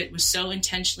outfit was so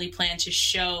intentionally planned to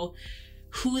show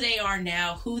who they are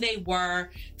now, who they were,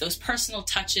 those personal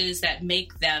touches that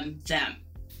make them them.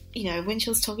 You know, when she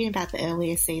was talking about the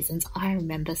earlier seasons, I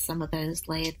remember some of those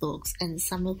layered looks, and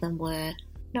some of them were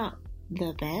not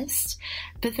the best.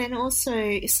 But then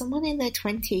also, someone in their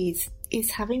 20s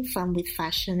is having fun with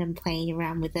fashion and playing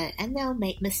around with it, and they'll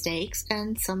make mistakes,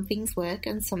 and some things work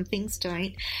and some things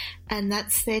don't, and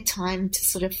that's their time to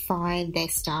sort of find their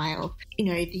style. You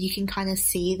know, you can kind of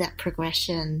see that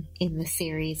progression in the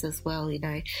series as well. You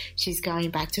know, she's going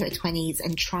back to her 20s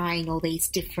and trying all these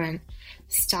different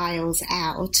styles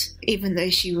out, even though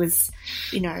she was,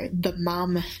 you know, the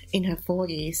mum in her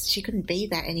 40s. She couldn't be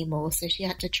that anymore, so she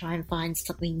had to try and find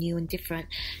something new and different.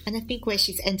 And I think where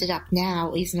she's ended up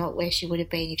now is not where she would have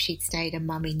been if she'd stayed a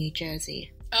mum in New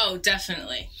Jersey. Oh,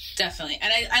 definitely.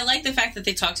 And I like the fact that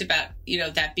they talked about, you know,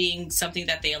 that being something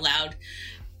that they allowed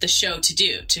the show to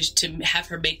do, to have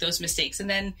her make those mistakes. And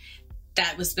then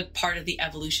that was the part of the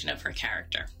evolution of her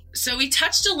character. So we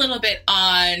touched a little bit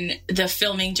on the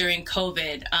filming during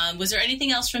COVID. Was there anything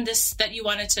else from this that you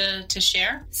wanted to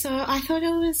share? So I thought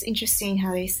it was interesting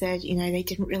how they said, you know, they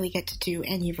didn't really get to do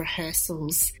any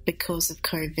rehearsals because of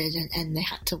COVID, and they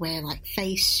had to wear like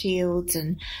face shields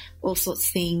and all sorts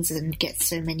of things and get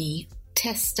so many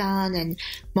tests done, and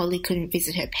Molly couldn't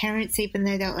visit her parents even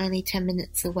though they were only 10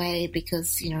 minutes away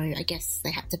because, you know, I guess they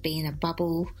had to be in a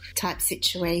bubble type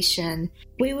situation.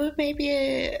 We were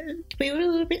a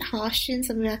little bit harsh in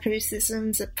some of our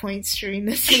criticisms at points during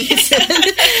the season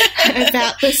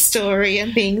about the story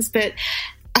and things, but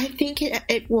I think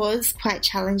it was quite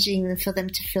challenging for them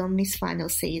to film this final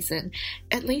season.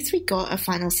 At least we got a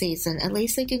final season. At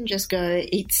least they didn't just go,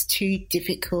 it's too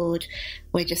difficult,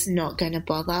 we're just not going to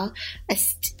bother. I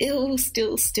still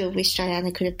wish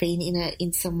Diana could have been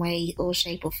in some way or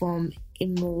shape or form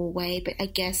in more way, but I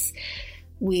guess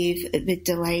with the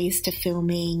delays to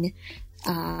filming,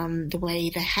 the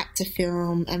way they had to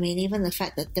film, I mean, even the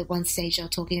fact that at one stage they were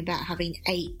talking about having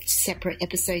 8 separate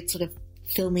episodes sort of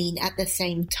filming at the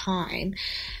same time,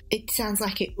 it sounds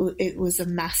like it was a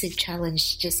massive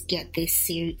challenge to just get this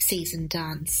season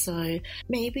done. So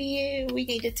maybe we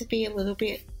needed to be a little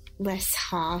bit less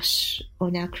harsh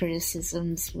on our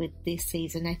criticisms with this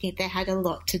season. I think they had a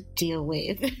lot to deal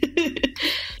with.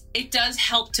 It does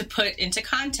help to put into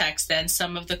context then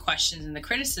some of the questions and the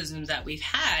criticisms that we've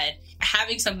had.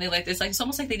 Having something like this, like, it's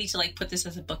almost like they need to like put this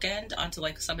as a bookend onto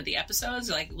like some of the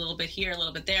episodes, like a little bit here, a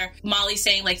little bit there. Molly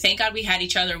saying like, thank God we had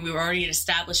each other and we were already an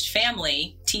established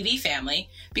family, TV family,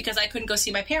 because I couldn't go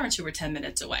see my parents who were 10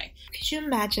 minutes away. Could you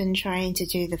imagine trying to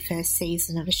do the first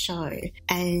season of a show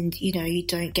and, you know, you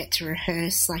don't get to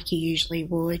rehearse like you usually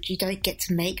would. You don't get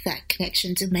to make that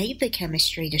connection, to make the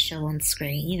chemistry to show on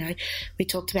screen. You know, we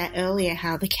talked about earlier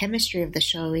how the chemistry of the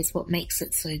show is what makes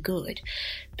it so good.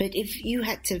 But if you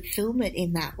had to film it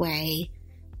in that way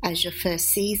as your first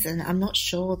season, I'm not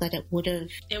sure that it wouldn't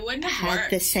have had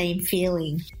worked. The same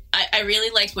feeling. I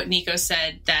really liked what Nico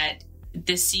said, that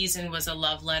this season was a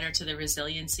love letter to the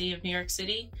resiliency of New York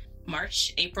City.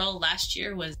 April last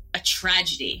year was a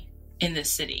tragedy in this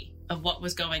city of what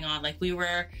was going on. Like we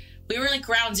were like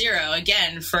ground zero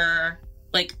again for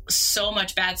like so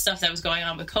much bad stuff that was going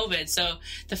on with COVID. So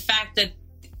the fact that,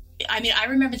 I mean, I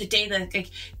remember the day that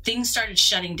like things started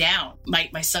shutting down.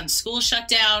 My son's school shut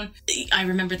down. I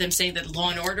remember them saying that Law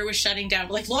and Order was shutting down.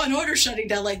 Like, Law and Order shutting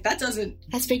down, like that doesn't...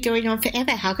 That's been going on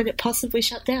forever. How could it possibly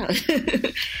shut down?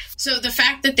 So the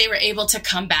fact that they were able to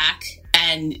come back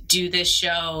and do this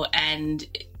show, and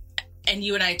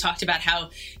you and I talked about how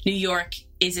New York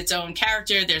is its own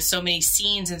character. There's so many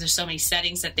scenes and there's so many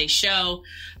settings that they show,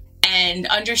 and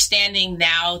understanding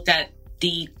now that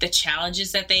the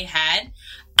challenges that they had,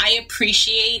 I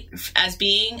appreciate, as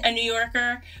being a New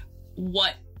Yorker,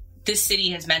 what this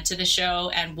city has meant to the show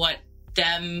and what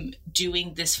them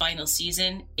doing this final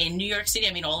season in New York City.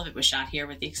 I mean, all of it was shot here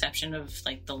with the exception of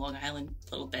like the Long Island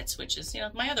little bits, which is, you know,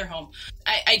 my other home.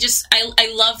 I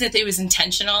love that it was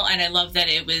intentional, and I love that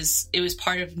it was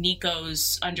part of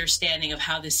Nico's understanding of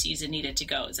how this season needed to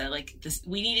go. Is that like this,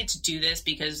 we needed to do this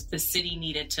because the city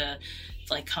needed to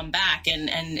like come back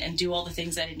and do all the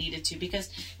things that it needed to, because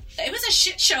it was a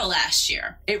shit show last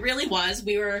year. It really was.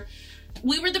 We were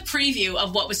the preview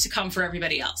of what was to come for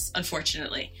everybody else,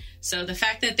 unfortunately. So the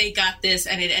fact that they got this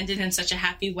and it ended in such a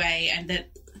happy way, and that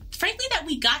frankly, that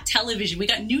we got television. We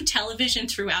got new television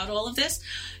throughout all of this.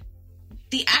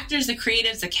 The actors, the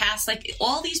creatives, the cast, like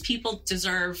all these people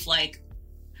deserve like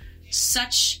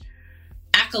such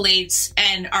accolades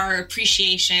and our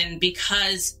appreciation,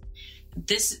 because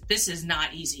this is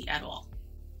not easy at all.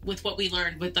 With what we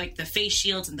learned with like the face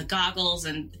shields and the goggles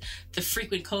and the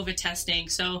frequent COVID testing.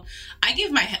 So I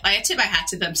tip my hat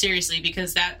to them, seriously,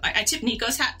 because I tip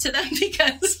Nico's hat to them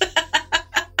because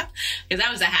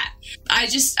that was a hat.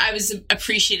 I was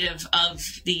appreciative of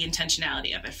the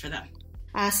intentionality of it for them.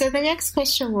 So the next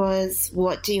question was,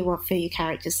 what do you want for your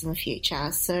characters in the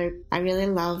future? So I really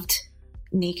loved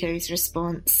Nico's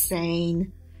response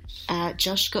saying,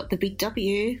 Josh got the big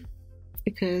W,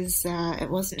 because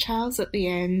it wasn't Charles at the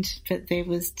end, but there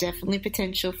was definitely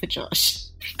potential for Josh.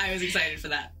 I was excited for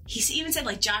that. He even said,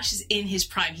 like, Josh is in his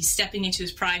prime. He's stepping into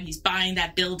his prime. He's buying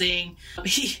that building.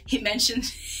 He mentioned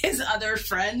his other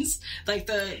friends, like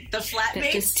the flatmates.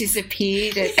 That just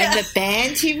disappeared. Yeah. And the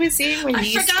band he was in when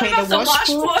he used to play the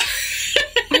washboard.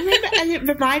 I remember, and it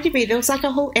reminded me, there was like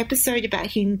a whole episode about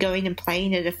him going and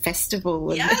playing at a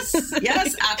festival. Yes,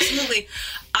 absolutely.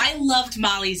 I loved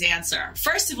Molly's answer.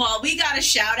 First of all, we got a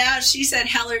shout out. She said,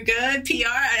 hell or good, PR.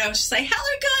 And I was just like, hell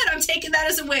or good. I'm taking that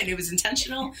as a win. It was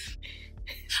intentional.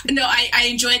 No, I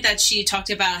enjoyed that she talked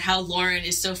about how Lauren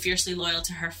is so fiercely loyal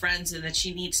to her friends and that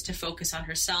she needs to focus on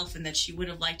herself, and that she would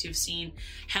have liked to have seen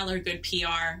Hell or Good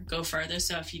PR go further.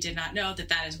 So if you did not know,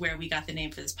 that is where we got the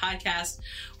name for this podcast.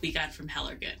 We got it from Hell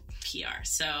or Good PR.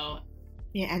 So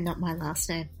yeah, and not my last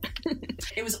name.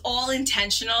 It was all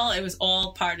intentional. It was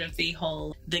all part of the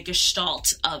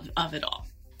gestalt of it all.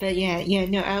 But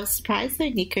no, I was surprised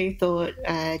that Nico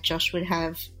thought Josh would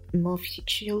have more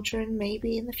children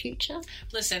maybe in the future.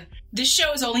 Listen, this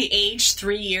show is only aged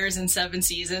 3 years and 7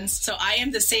 seasons, so I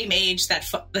am the same age that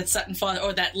Sutton father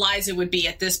or that Liza would be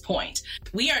at this point.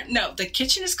 The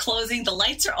kitchen is closing, the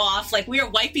lights are off, like we are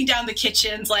wiping down the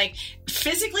kitchens, like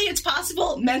physically it's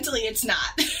possible, mentally it's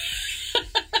not.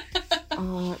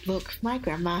 Oh, look, my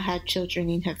grandma had children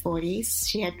in her 40s.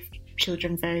 She had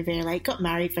children very, very late, got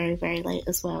married very, very late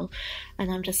as well, and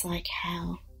I'm just like,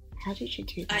 how did you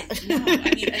do that?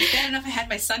 It's bad enough I had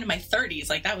my son in my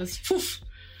 30s. Like, that was, poof.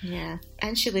 Yeah.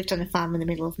 And she lived on a farm in the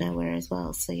middle of nowhere as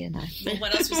well, so, Well,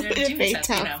 what else was there to do except,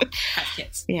 have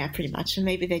kids? Yeah, pretty much. And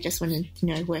maybe they just went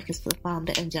and, workers for the farm,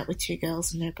 but ended up with 2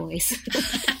 girls and no boys.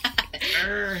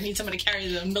 Need someone to carry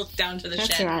the milk down to the shed.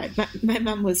 That's all right. My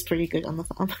mum was pretty good on the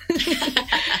farm.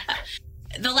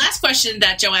 The last question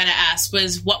that Joanna asked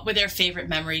was, what were their favorite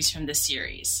memories from this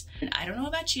series? And I don't know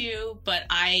about you, but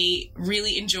I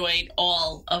really enjoyed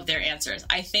all of their answers.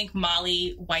 I think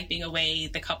Molly wiping away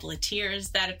the couple of tears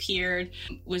that appeared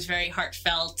was very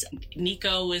heartfelt.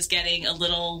 Nico was getting a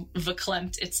little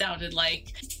verklempt, it sounded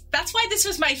like. That's why this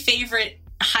was my favorite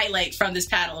highlight from this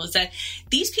panel, is that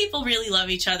these people really love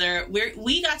each other.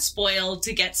 We got spoiled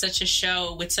to get such a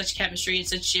show with such chemistry and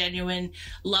such genuine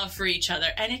love for each other,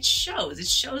 and it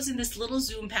shows in this little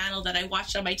Zoom panel that I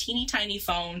watched on my teeny tiny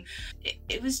phone.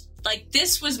 It was like,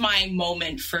 this was my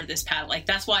moment for this panel. Like,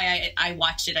 that's why I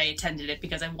watched it, I attended it,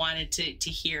 because I wanted to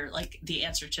hear like the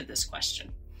answer to this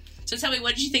question. So tell me,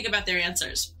 what did you think about their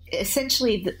answers?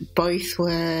 Essentially, both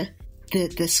were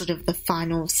the sort of the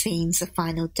final scenes, the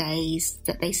final days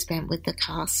that they spent with the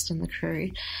cast and the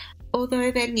crew.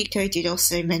 Although then Nico did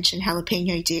also mention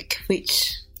Jalapeno Dick,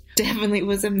 which definitely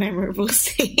was a memorable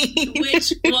scene.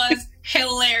 Which was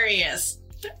hilarious.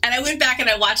 And I went back and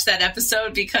I watched that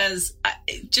episode because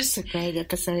it's a great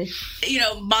episode.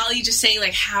 Molly just saying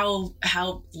like how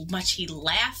much he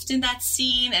laughed in that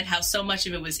scene and how so much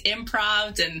of it was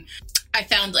improv. And I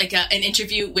found like an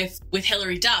interview with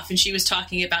Hilary Duff, and she was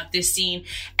talking about this scene,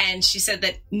 and she said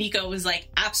that Nico was like,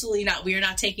 absolutely not. We are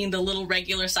not taking the little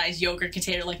regular size yogurt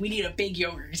container. Like, we need a big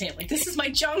yogurt container. Like, this is my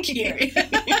junk here.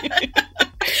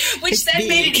 Which it's then big.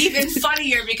 Made it even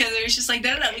funnier, because it was just like,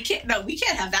 no, we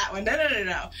can't have that one.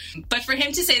 No. But for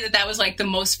him to say that was like the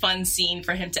most fun scene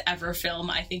for him to ever film,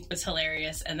 I think was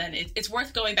hilarious. And then it's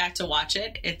worth going back to watch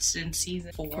it. It's in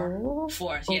season 4.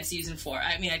 Yeah, season 4.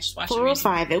 I mean, I just watched 4 or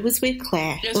 5. It was with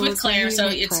Claire. It was with Claire, so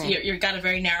you've got a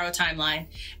very narrow timeline.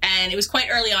 And it was quite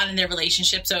early on in their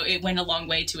relationship, so it went a long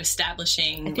way to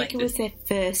establishing. I think it was their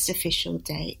first official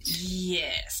date.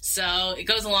 Yes. So it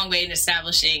goes a long way in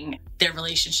establishing their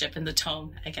relationship and the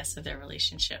tone, I guess, of their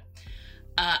relationship.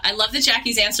 I love that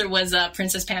Jackie's answer was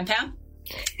Princess Pam Pam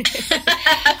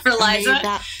for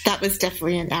Liza. That was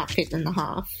definitely an outfit and a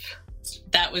half.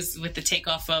 That was with the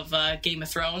takeoff of Game of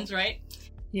Thrones, right?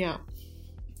 Yeah.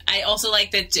 I also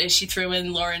like that she threw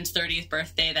in Lauren's 30th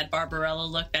birthday, that Barbarella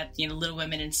look, that, you know, Little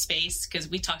Women in Space, because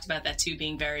we talked about that too,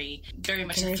 being very, very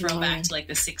much a throwback to like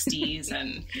the 60s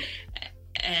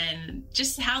and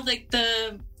just how like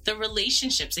the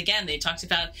relationships, again, they talked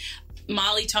about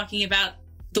Molly talking about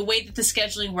the way that the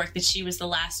scheduling worked, that she was the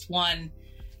last one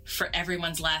for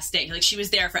everyone's last day. Like, she was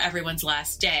there for everyone's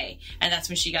last day. And that's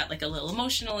when she got like a little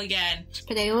emotional again.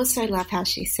 But I also love how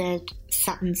she said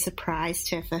Sutton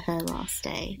surprised her for her last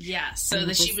day. Yeah, so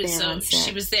that she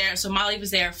was there. So Molly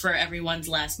was there for everyone's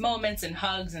last moments and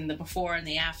hugs and the before and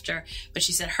the after. But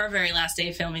she said her very last day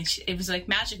of filming, it was like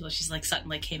magical. She's like, Sutton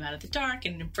like came out of the dark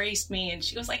and embraced me. And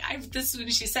she goes like, this is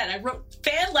what she said. I wrote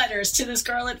fan letters to this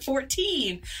girl at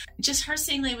 14. Just her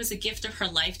saying that it was a gift of her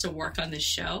life to work on this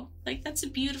show. Like, that's a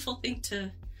beautiful thing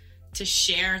to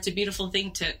share. It's a beautiful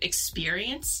thing to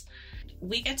experience.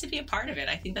 We get to be a part of it.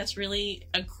 I think that's really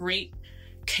a great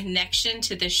connection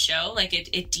to this show. Like,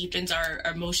 it deepens our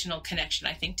emotional connection,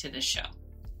 I think, to this show.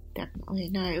 Definitely.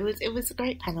 No, it was a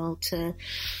great panel to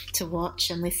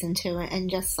watch and listen to, and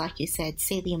just like you said,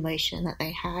 see the emotion that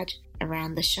they had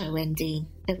around the show ending.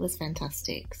 It was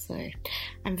fantastic. So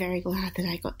I'm very glad that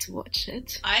I got to watch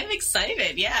it. I'm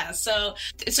excited. Yeah. So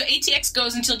ATX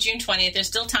goes until June 20th. There's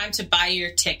still time to buy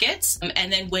your tickets.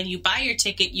 And then when you buy your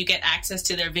ticket, you get access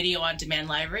to their video on demand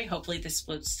library. Hopefully this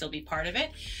will still be part of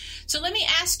it. So let me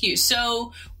ask you,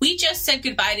 so we just said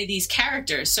goodbye to these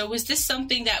characters. So was this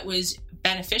something that was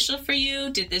beneficial for you?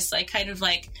 Did this like kind of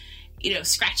like, you know,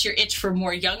 scratch your itch for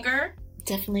more younger?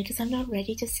 Definitely, because I'm not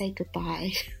ready to say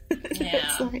goodbye.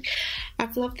 Yeah. Like,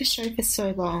 I've loved the show for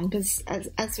so long, because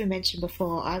as we mentioned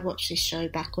before, I watched this show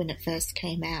back when it first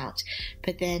came out,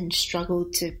 but then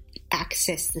struggled to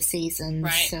access the seasons.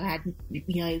 Right. So I had,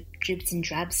 you know, dribs and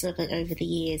drabs of it over the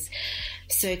years.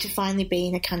 So to finally be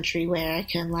in a country where I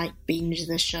can like binge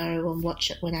the show and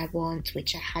watch it when I want,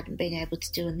 which I hadn't been able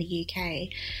to do in the UK,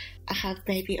 I have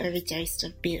maybe overdosed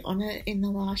a bit on it in the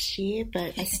last year,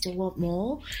 but I still want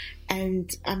more.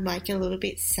 And I'm like a little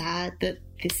bit sad that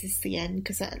this is the end,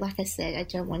 because like I said, I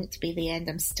don't want it to be the end.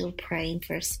 I'm still praying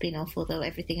for a spin-off, although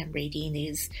everything I'm reading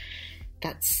is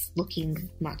that's looking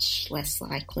much less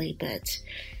likely. But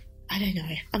I don't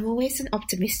know. I'm always an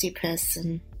optimistic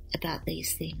person about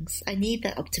these things. I need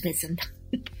that optimism.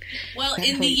 Well,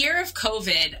 in the year of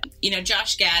COVID, you know,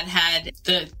 Josh Gad had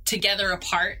the Together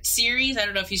Apart series. I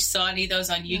don't know if you saw any of those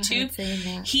on YouTube.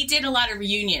 He did a lot of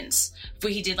reunions.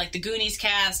 He did like the Goonies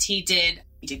cast. He did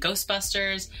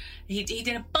Ghostbusters. He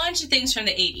did a bunch of things from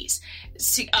the 80s.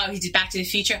 He did Back to the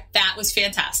Future. That was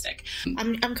fantastic.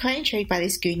 I'm quite intrigued by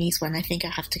this Goonies one. I think I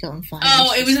have to go and find it.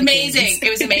 Oh, it was amazing. It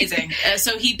was amazing.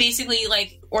 So he basically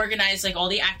like organized like all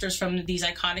the actors from these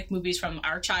iconic movies from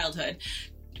our childhood,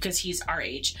 because he's our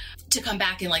age, to come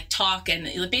back and like talk and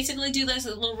basically do this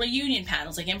little reunion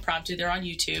panels, like impromptu. They're on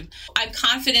YouTube. I'm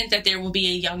confident that there will be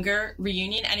a younger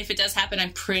reunion, and if it does happen,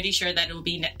 I'm pretty sure that it will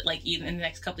be like even in the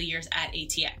next couple of years at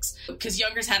ATX, because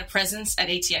Younger's had a presence at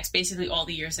ATX basically all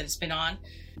the years that it's been on.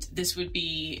 This would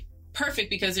be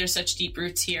perfect because there's such deep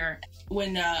roots here.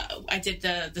 When I did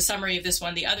the summary of this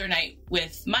one the other night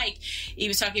with Mike, he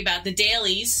was talking about the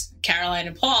Dailies, Caroline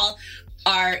and Paul,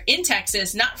 are in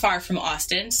Texas, not far from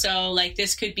Austin. So like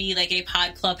this could be like a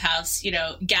pod clubhouse, you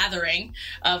know, gathering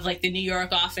of like the New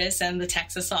York office and the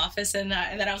Texas office. And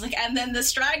then I was like, and then the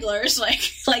stragglers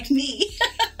like me,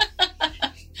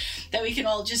 that we can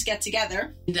all just get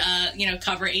together, you know,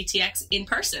 cover ATX in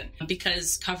person,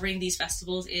 because covering these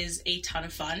festivals is a ton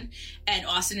of fun. And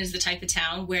Austin is the type of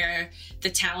town where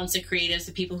the talents, the creatives,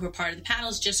 the people who are part of the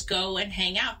panels just go and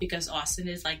hang out, because Austin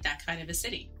is like that kind of a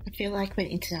city. I feel like when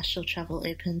international travel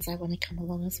opens, I want to come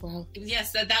along as well.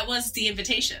 Yes, that was the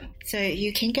invitation. So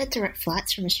you can get direct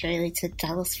flights from Australia to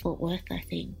Dallas, Fort Worth, I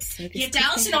think. So yeah,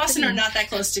 Dallas and Austin are not that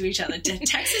close to each other.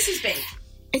 Texas is big.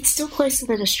 It's still closer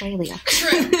than Australia.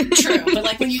 True. But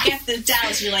like when you get to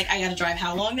Dallas, you're like, I gotta drive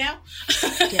how long now?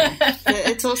 Yeah.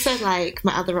 It's also like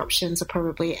my other options are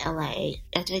probably LA.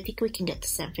 I don't think we can get to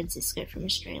San Francisco from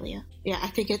Australia. Yeah, I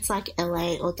think it's like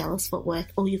LA or Dallas Fort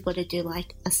Worth, or you've got to do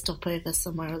like a stopover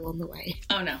somewhere along the way.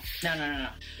 Oh no.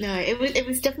 No, it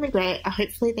was definitely great.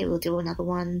 Hopefully they will do another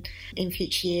one in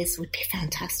future years. It would be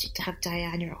fantastic to have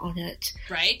Diana on it.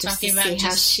 Right, just talking to about see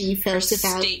how she felt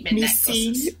about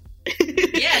missing.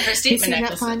 Yeah, her statement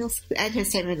necklaces. And her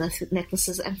statement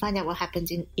necklaces, and find out what happened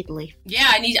in Italy. Yeah,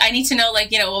 I need to know,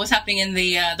 like, you know, what was happening in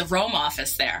the Rome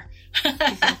office there.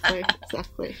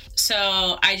 Exactly.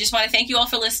 So I just want to thank you all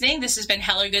for listening. This has been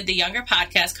Hella Good, the Younger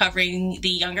podcast, covering the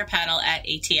Younger panel at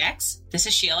ATX. This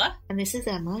is Sheila. And this is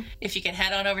Emma. If you can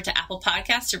head on over to Apple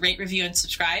Podcasts to rate, review, and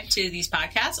subscribe to these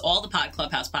podcasts, all the Pod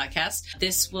Clubhouse podcasts.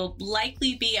 This will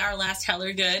likely be our last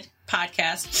Hella Good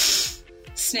podcast.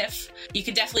 Sniff. You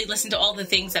can definitely listen to all the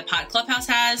things that Pod Clubhouse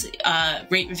has.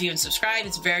 Rate, review, and subscribe.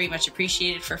 It's very much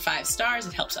appreciated for 5 stars.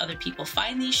 It helps other people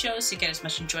find these shows to get as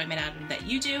much enjoyment out of them that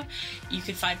you do. You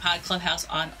can find Pod Clubhouse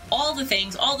on all the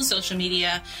things, all the social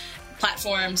media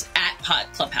platforms at Pod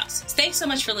Clubhouse. Thanks so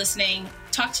much for listening.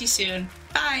 Talk to you soon.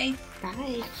 Bye.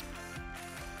 Bye.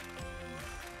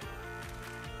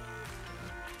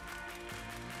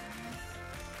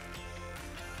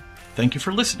 Thank you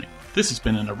for listening. This has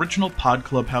been an original Pod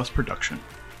Clubhouse production.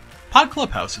 Pod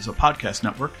Clubhouse is a podcast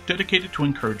network dedicated to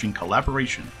encouraging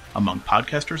collaboration among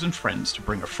podcasters and friends to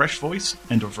bring a fresh voice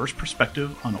and diverse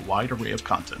perspective on a wide array of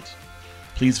content.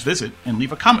 Please visit and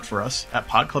leave a comment for us at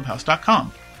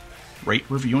podclubhouse.com. Rate,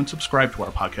 review, and subscribe to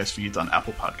our podcast feeds on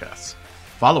Apple Podcasts.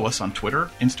 Follow us on Twitter,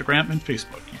 Instagram, and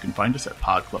Facebook. You can find us at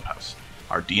Pod Clubhouse.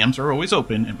 Our DMs are always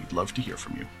open, and we'd love to hear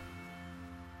from you.